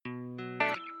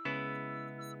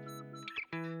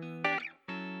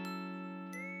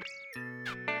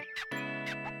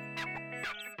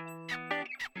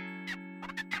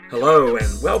Hello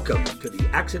and welcome to the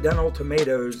Accidental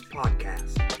Tomatoes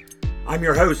podcast. I'm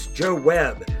your host, Joe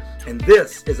Webb, and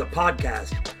this is a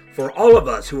podcast for all of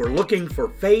us who are looking for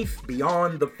faith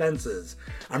beyond the fences.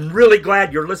 I'm really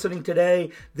glad you're listening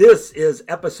today. This is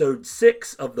episode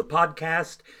 6 of the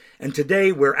podcast, and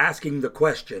today we're asking the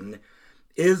question,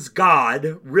 is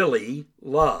God really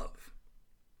love?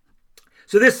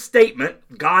 So this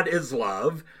statement, God is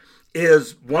love,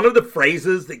 is one of the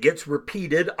phrases that gets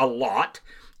repeated a lot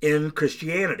in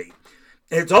Christianity.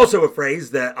 And it's also a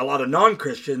phrase that a lot of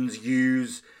non-Christians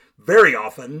use very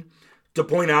often to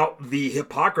point out the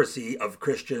hypocrisy of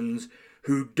Christians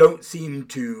who don't seem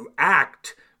to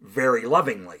act very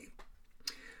lovingly.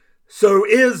 So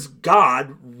is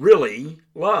God really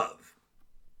love?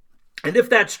 And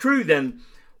if that's true, then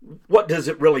what does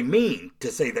it really mean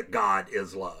to say that God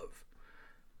is love?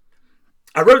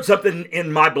 I wrote something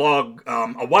in my blog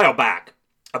a while back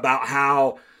about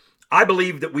how I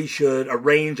believe that we should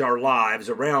arrange our lives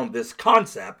around this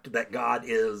concept that God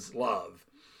is love.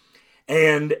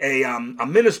 And a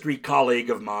ministry colleague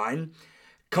of mine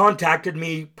contacted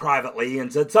me privately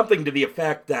and said something to the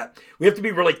effect that we have to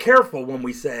be really careful when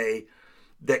we say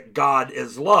that God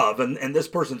is love. And this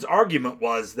person's argument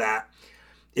was that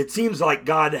it seems like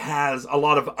God has a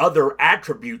lot of other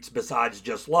attributes besides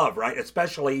just love, right?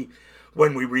 Especially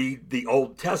when we read the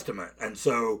Old Testament. And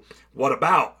so what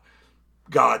about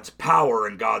God's power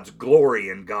and God's glory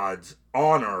and God's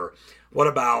honor? What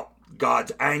about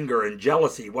God's anger and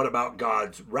jealousy? What about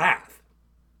God's wrath?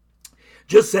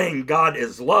 Just saying God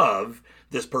is love,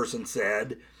 this person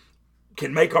said,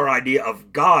 can make our idea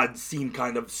of God seem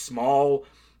kind of small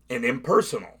and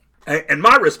impersonal. And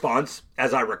my response,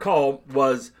 as I recall,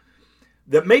 was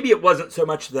that maybe it wasn't so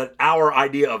much that our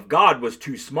idea of God was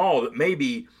too small, that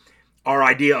maybe our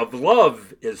idea of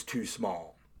love is too small.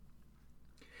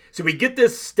 So we get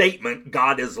this statement,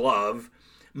 God is love,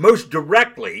 most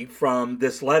directly from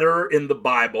this letter in the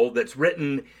Bible that's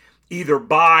written either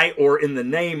by or in the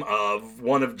name of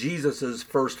one of Jesus's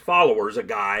first followers, a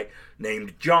guy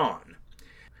named John.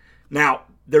 Now,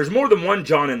 there's more than one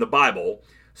John in the Bible,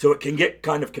 so it can get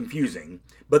kind of confusing.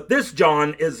 But this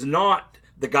John is not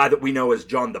the guy that we know as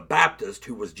John the Baptist,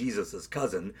 who was Jesus's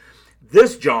cousin.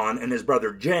 This John and his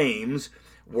brother James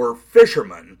were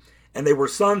fishermen, and they were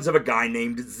sons of a guy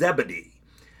named Zebedee.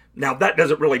 Now, that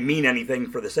doesn't really mean anything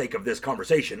for the sake of this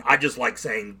conversation. I just like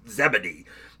saying Zebedee.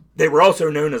 They were also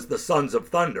known as the Sons of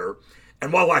Thunder,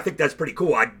 and while I think that's pretty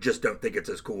cool, I just don't think it's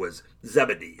as cool as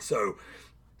Zebedee. So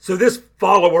this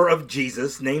follower of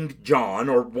Jesus named John,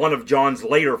 or one of John's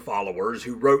later followers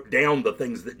who wrote down the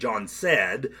things that John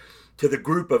said to the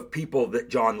group of people that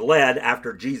John led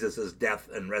after Jesus' death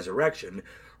and resurrection,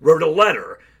 wrote a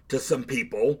letter to some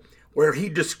people where he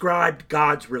described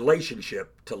God's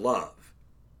relationship to love.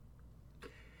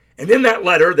 And in that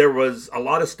letter, there was a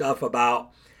lot of stuff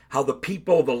about how the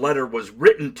people the letter was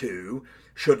written to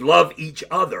should love each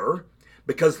other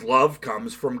because love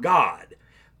comes from God.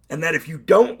 And that if you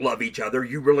don't love each other,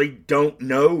 you really don't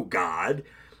know God.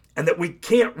 And that we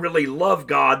can't really love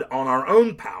God on our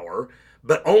own power,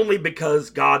 but only because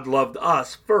God loved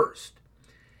us first.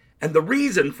 And the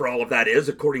reason for all of that is,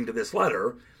 according to this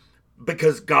letter,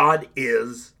 because God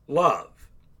is love.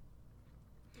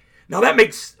 Now that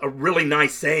makes a really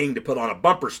nice saying to put on a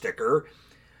bumper sticker,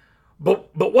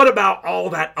 but what about all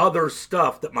that other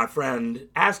stuff that my friend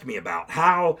asked me about?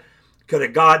 How could a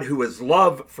God who is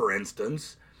love, for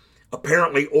instance,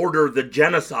 apparently order the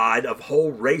genocide of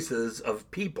whole races of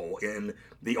people in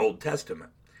the Old Testament?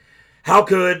 How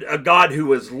could a God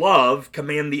who is love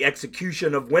command the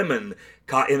execution of women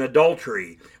caught in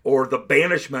adultery, or the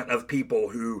banishment of people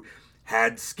who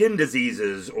had skin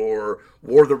diseases or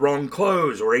wore the wrong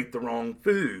clothes or ate the wrong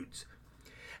foods?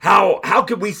 How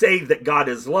could we say that God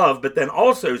is love, but then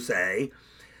also say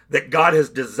that God has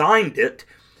designed it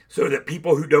so that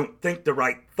people who don't think the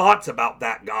right thoughts about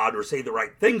that God or say the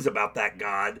right things about that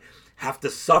God have to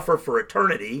suffer for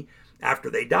eternity after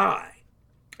they die?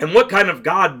 And what kind of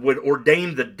God would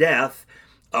ordain the death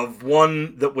of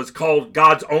one that was called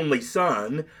God's only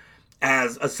son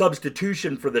as a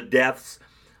substitution for the deaths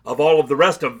of all of the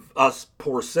rest of us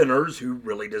poor sinners who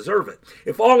really deserve it?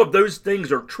 If all of those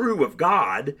things are true of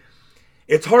God,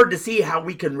 it's hard to see how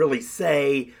we can really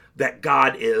say that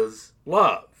God is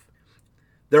love.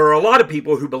 There are a lot of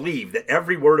people who believe that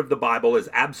every word of the Bible is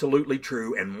absolutely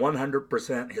true and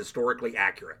 100% historically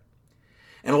accurate.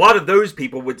 And a lot of those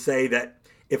people would say that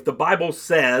if the Bible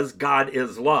says God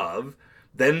is love,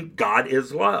 then God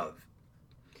is love.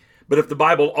 But if the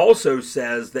Bible also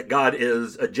says that God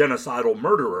is a genocidal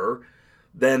murderer,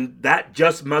 then that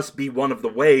just must be one of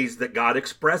the ways that God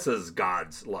expresses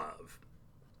God's love.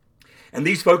 And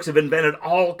these folks have invented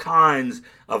all kinds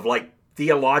of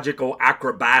theological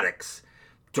acrobatics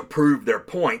to prove their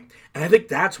point. And I think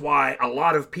that's why a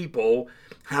lot of people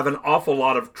have an awful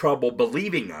lot of trouble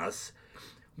believing us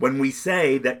when we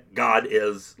say that God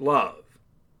is love.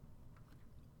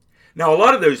 Now, a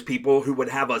lot of those people who would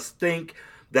have us think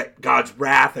that God's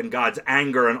wrath and God's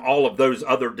anger and all of those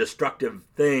other destructive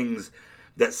things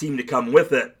that seem to come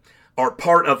with it are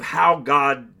part of how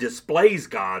God displays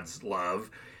God's love,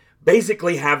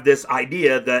 basically have this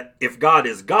idea that if God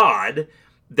is God,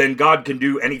 then God can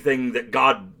do anything that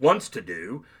God wants to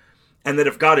do, and that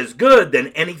if God is good, then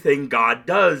anything God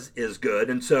does is good.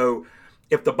 And so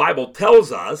if the Bible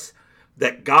tells us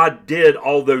that God did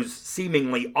all those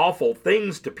seemingly awful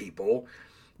things to people,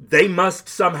 they must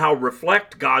somehow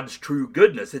reflect God's true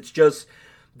goodness. It's just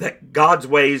that God's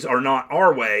ways are not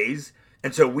our ways,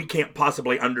 and so we can't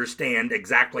possibly understand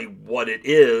exactly what it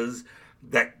is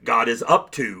that God is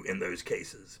up to in those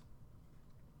cases.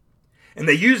 And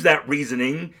they use that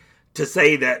reasoning to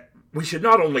say that we should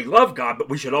not only love God, but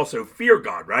we should also fear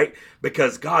God, right?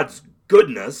 Because God's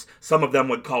goodness, some of them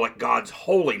would call it God's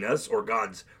holiness or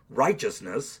God's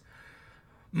righteousness,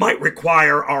 might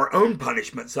require our own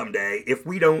punishment someday if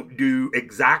we don't do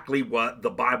exactly what the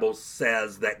Bible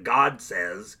says that God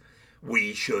says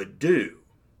we should do.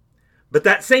 But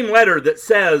that same letter that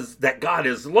says that God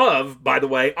is love, by the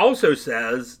way, also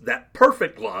says that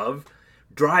perfect love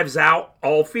drives out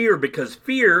all fear, because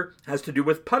fear has to do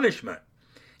with punishment.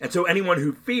 And so anyone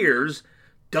who fears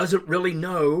doesn't really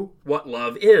know what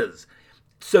love is.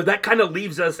 So that kind of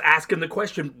leaves us asking the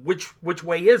question, which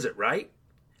way is it, right?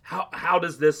 How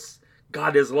does this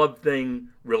God is love thing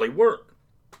really work?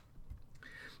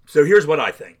 So here's what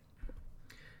I think.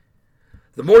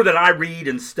 The more that I read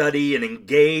and study and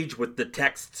engage with the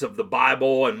texts of the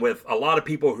Bible and with a lot of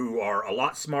people who are a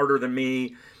lot smarter than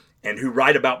me and who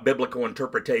write about biblical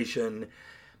interpretation,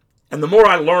 and the more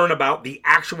I learn about the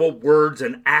actual words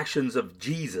and actions of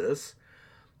Jesus,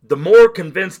 the more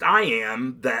convinced I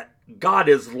am that God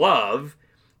is love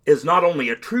is not only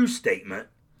a true statement,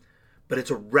 but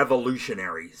it's a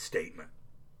revolutionary statement.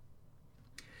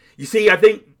 You see, I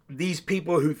think these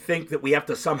people who think that we have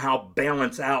to somehow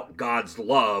balance out God's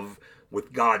love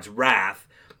with God's wrath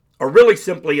are really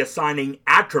simply assigning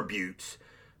attributes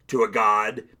to a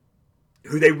God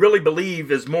who they really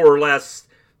believe is more or less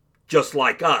just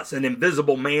like us, an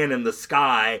invisible man in the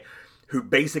sky who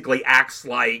basically acts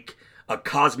like a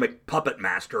cosmic puppet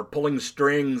master, pulling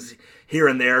strings here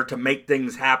and there to make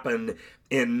things happen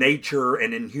in nature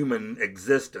and in human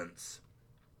existence.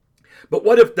 But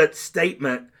what if that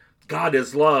statement, God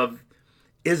is love,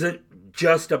 isn't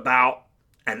just about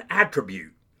an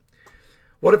attribute?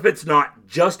 What if it's not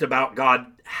just about God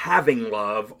having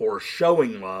love or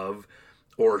showing love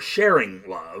or sharing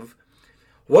love?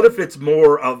 What if it's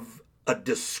more of a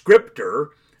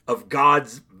descriptor of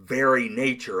God's very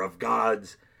nature, of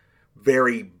God's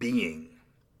very being?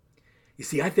 You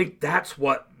see, I think that's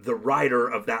what the writer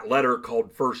of that letter called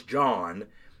 1 John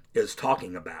is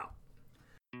talking about.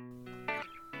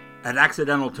 At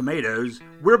Accidental Tomatoes,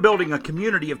 we're building a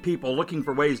community of people looking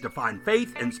for ways to find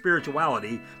faith and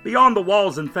spirituality beyond the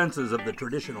walls and fences of the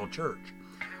traditional church.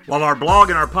 While our blog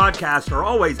and our podcast are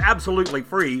always absolutely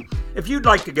free, if you'd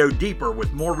like to go deeper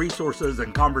with more resources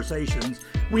and conversations,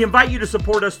 we invite you to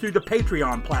support us through the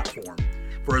Patreon platform.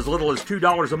 For as little as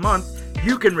 $2 a month,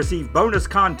 you can receive bonus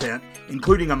content,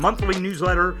 including a monthly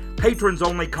newsletter,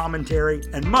 patrons-only commentary,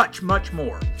 and much, much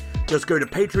more. Just go to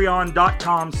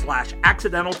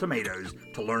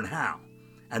patreon.com/accidentaltomatoes to learn how.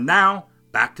 And now,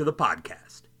 back to the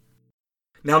podcast.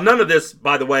 Now, none of this,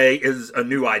 by the way, is a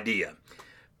new idea.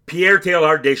 Pierre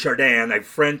Teilhard de Chardin, a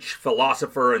French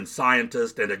philosopher and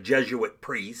scientist and a Jesuit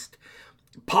priest,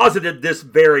 posited this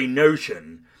very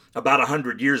notion about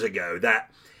 100 years ago,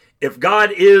 that if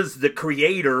God is the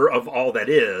creator of all that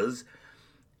is,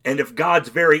 and if God's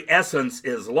very essence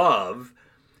is love,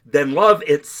 then love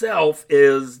itself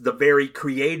is the very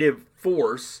creative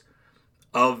force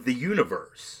of the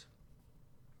universe.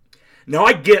 Now,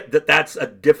 I get that that's a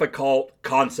difficult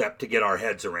concept to get our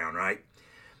heads around, right?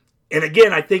 And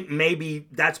again, I think maybe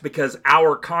that's because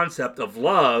our concept of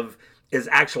love is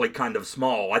actually kind of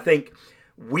small. I think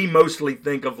we mostly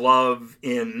think of love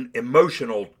in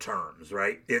emotional terms,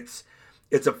 right? It's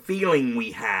a feeling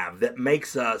we have that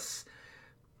makes us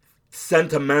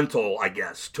sentimental, I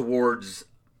guess, towards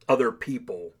other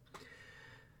people.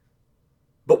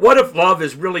 But what if love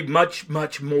is really much,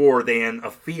 much more than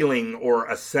a feeling or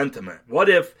a sentiment? What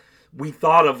if we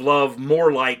thought of love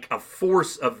more like a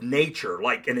force of nature,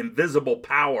 like an invisible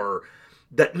power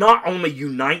that not only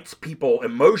unites people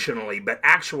emotionally, but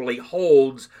actually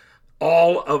holds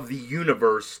all of the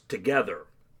universe together.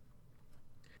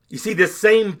 You see, this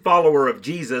same follower of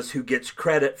Jesus who gets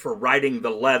credit for writing the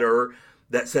letter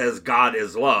that says God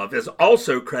is love is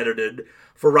also credited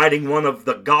for writing one of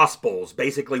the Gospels,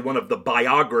 basically one of the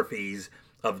biographies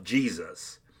of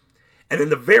Jesus. And in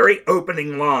the very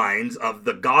opening lines of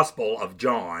the Gospel of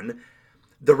John,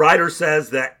 the writer says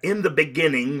that in the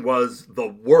beginning was the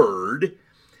Word,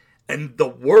 and the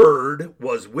Word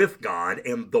was with God,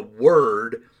 and the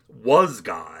Word was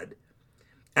God,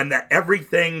 and that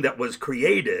everything that was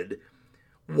created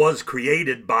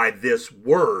by this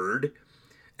Word,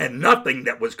 and nothing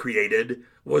that was created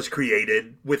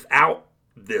without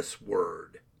this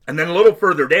Word. And then a little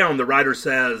further down, the writer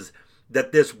says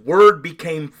that this Word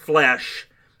became flesh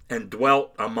and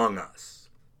dwelt among us.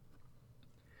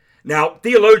 Now,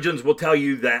 theologians will tell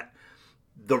you that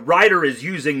the writer is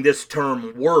using this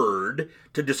term Word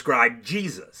to describe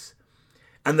Jesus,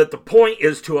 and that the point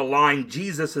is to align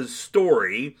Jesus'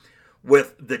 story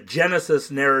with the Genesis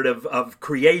narrative of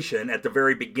creation at the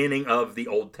very beginning of the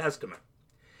Old Testament.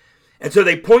 And so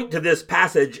they point to this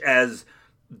passage as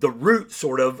the root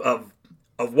sort of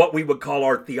what we would call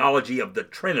our theology of the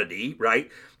Trinity, right?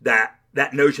 That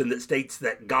notion that states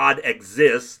that God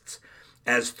exists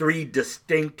as three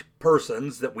distinct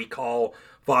persons that we call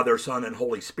Father, Son, and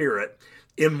Holy Spirit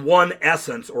in one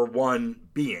essence or one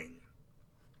being.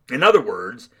 In other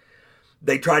words,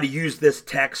 they try to use this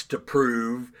text to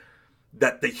prove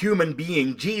that the human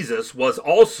being Jesus was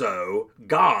also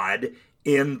God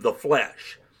in the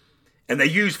flesh. And they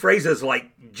use phrases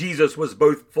like Jesus was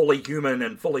both fully human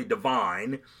and fully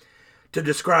divine to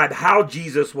describe how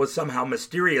Jesus was somehow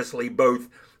mysteriously both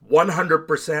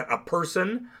 100% a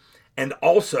person and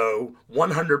also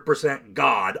 100%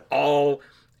 God, all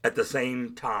at the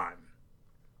same time.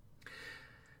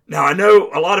 Now, I know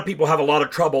a lot of people have a lot of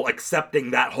trouble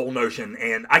accepting that whole notion,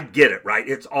 and I get it, right?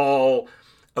 It's all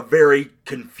a very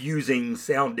confusing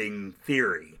sounding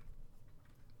theory.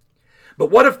 But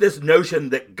what if this notion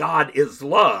that God is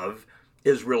love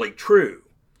is really true?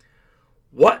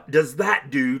 What does that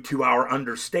do to our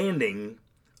understanding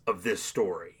of this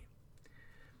story?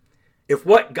 If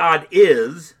what God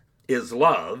is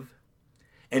love,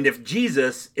 and if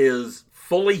Jesus is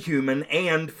fully human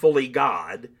and fully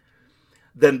God,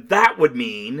 then that would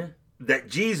mean that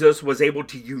Jesus was able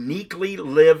to uniquely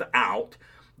live out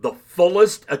the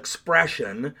fullest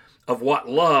expression of what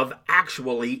love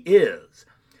actually is.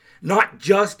 Not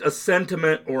just a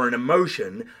sentiment or an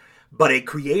emotion, but a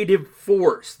creative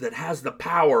force that has the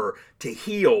power to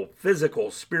heal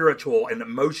physical, spiritual, and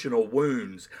emotional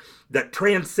wounds, that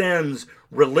transcends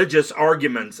religious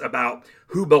arguments about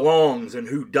who belongs and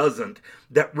who doesn't,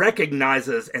 that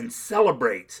recognizes and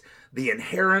celebrates the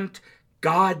inherent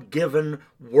God-given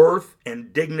worth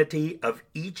and dignity of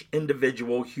each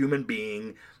individual human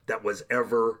being that was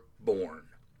ever born.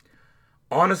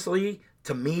 Honestly,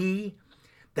 to me,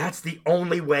 that's the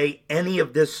only way any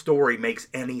of this story makes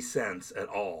any sense at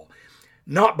all.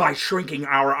 Not by shrinking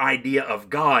our idea of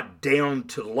God down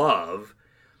to love,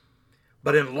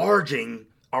 but enlarging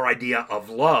our idea of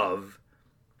love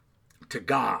to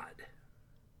God.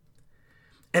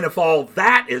 And if all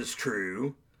that is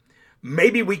true,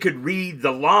 maybe we could read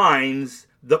the lines,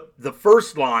 the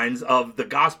first lines of the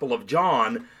Gospel of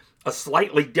John a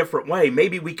slightly different way.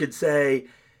 Maybe we could say,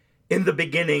 in the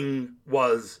beginning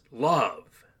was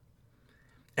love,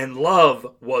 and love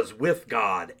was with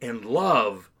God, and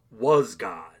love was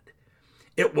God.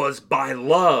 It was by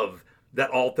love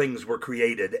that all things were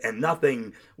created, and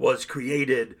nothing was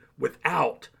created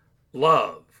without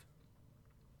love.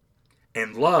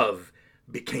 And love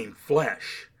became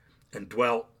flesh and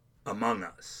dwelt among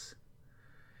us.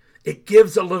 It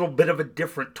gives a little bit of a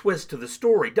different twist to the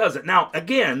story, does it? Now,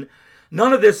 again,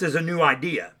 none of this is a new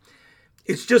idea.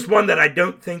 It's just one that I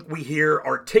don't think we hear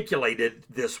articulated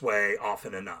this way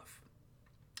often enough.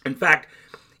 In fact,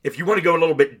 if you want to go a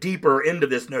little bit deeper into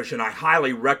this notion, I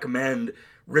highly recommend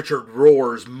Richard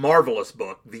Rohr's marvelous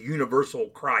book, The Universal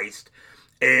Christ,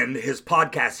 and his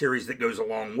podcast series that goes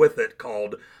along with it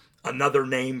called Another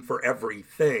Name for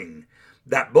Everything.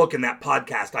 That book and that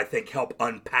podcast, I think, help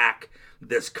unpack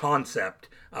this concept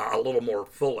a little more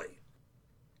fully.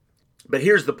 But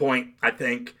here's the point, I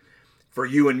think, for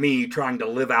you and me trying to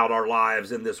live out our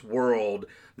lives in this world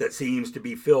that seems to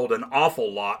be filled an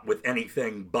awful lot with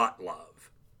anything but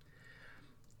love.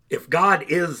 If God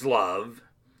is love,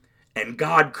 and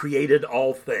God created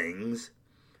all things,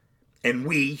 and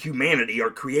we, humanity, are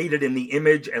created in the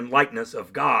image and likeness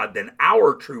of God, then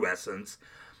our true essence,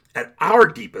 at our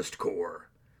deepest core,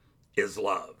 is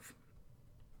love.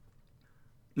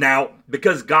 Now,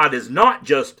 because God is not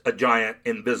just a giant,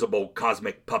 invisible,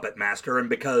 cosmic puppet master, and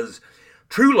because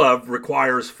true love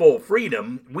requires full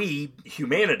freedom, we,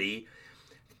 humanity,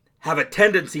 have a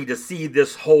tendency to see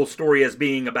this whole story as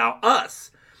being about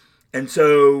us. And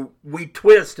so we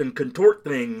twist and contort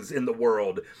things in the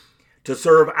world to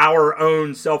serve our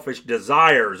own selfish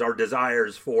desires, our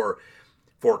desires for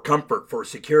comfort, for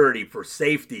security, for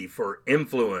safety, for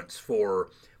influence, for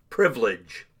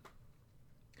privilege.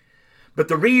 But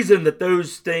the reason that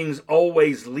those things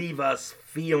always leave us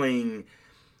feeling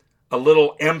a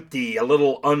little empty, a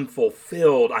little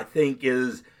unfulfilled, I think,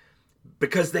 is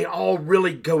because they all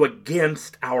really go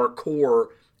against our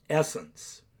core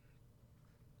essence.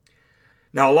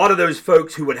 Now, a lot of those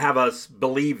folks who would have us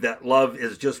believe that love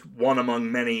is just one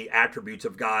among many attributes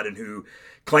of God and who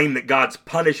claim that God's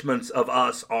punishments of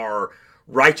us are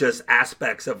righteous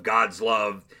aspects of God's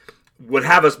love would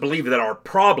have us believe that our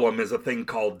problem is a thing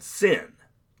called sin.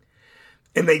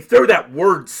 And they throw that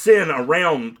word sin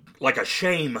around like a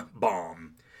shame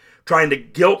bomb, trying to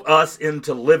guilt us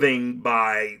into living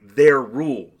by their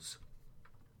rules.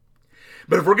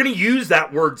 But if we're going to use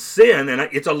that word sin, and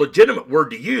it's a legitimate word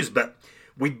to use, but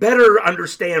we better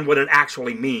understand what it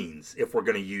actually means if we're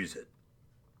going to use it.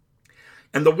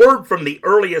 And the word from the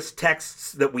earliest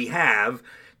texts that we have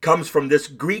comes from this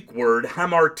Greek word,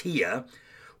 hamartia,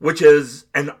 which is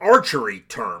an archery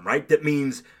term, right? That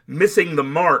means missing the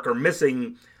mark or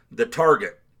missing the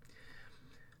target.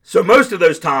 So most of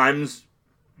those times,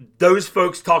 those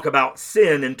folks talk about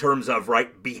sin in terms of,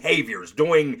 right, behaviors,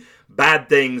 doing bad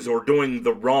things or doing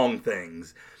the wrong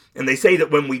things. And they say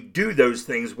that when we do those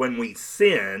things, when we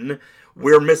sin,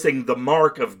 we're missing the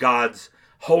mark of God's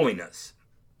holiness.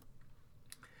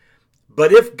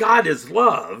 But if God is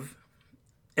love,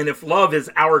 and if love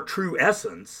is our true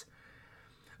essence,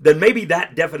 then maybe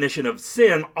that definition of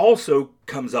sin also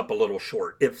comes up a little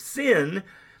short. If sin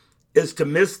is to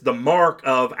miss the mark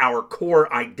of our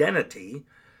core identity,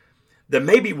 then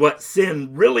maybe what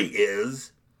sin really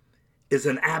is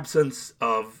an absence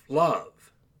of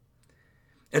love.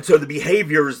 And so the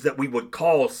behaviors that we would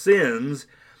call sins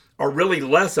are really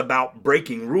less about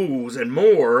breaking rules and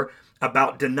more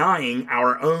about denying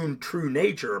our own true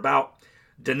nature, about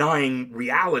denying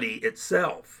reality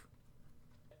itself.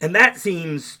 And that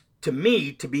seems to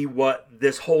me to be what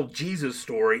this whole Jesus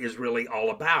story is really all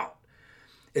about.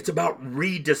 It's about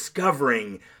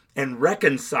rediscovering and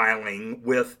reconciling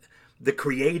with the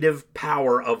creative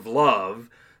power of love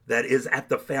that is at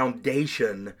the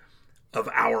foundation of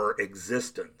our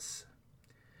existence.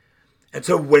 And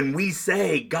so when we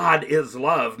say God is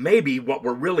love, maybe what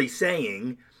we're really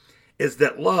saying is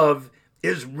that love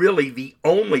is really the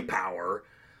only power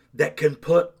that can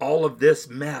put all of this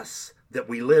mess that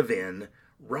we live in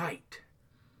right.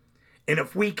 And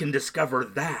if we can discover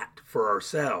that for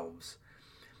ourselves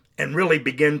and really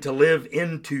begin to live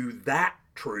into that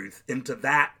truth, into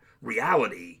that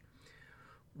reality,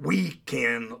 we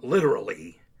can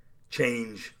literally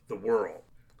change the world.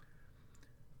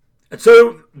 And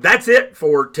so that's it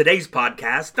for today's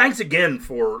podcast. Thanks again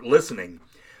for listening.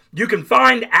 You can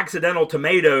find Accidental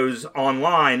Tomatoes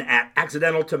online at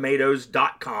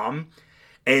accidentaltomatoes.com.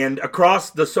 And across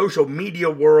the social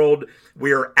media world,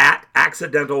 we're at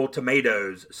Accidental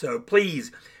Tomatoes. So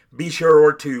please be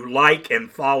sure to like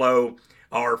and follow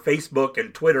our Facebook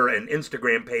and Twitter and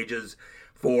Instagram pages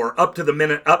for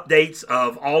up-to-the-minute updates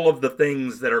of all of the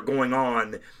things that are going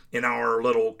on in our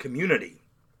little community.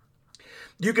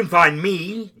 You can find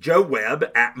me, Joe Webb,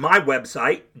 at my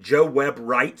website,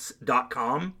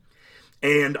 joewebbwrites.com.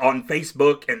 And on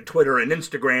Facebook and Twitter and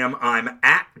Instagram, I'm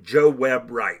at Joe Webb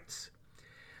Writes.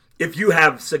 If you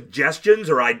have suggestions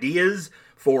or ideas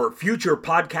for future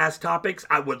podcast topics,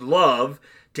 I would love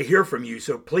to hear from you.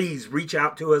 So please reach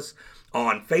out to us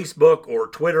on Facebook or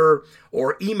Twitter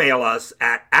or email us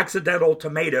at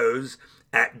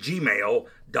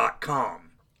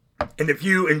accidentaltomatoes@gmail.com. And if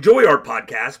you enjoy our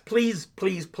podcast, please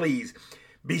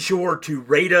be sure to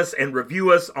rate us and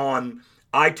review us on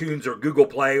iTunes or Google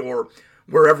Play or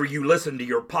wherever you listen to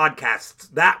your podcasts.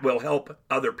 That will help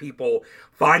other people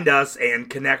find us and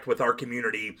connect with our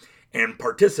community and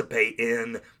participate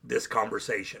in this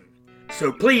conversation.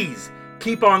 So please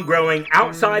keep on growing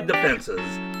outside the fences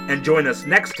and join us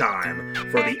next time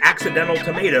for the Accidental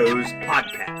Tomatoes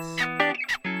podcast.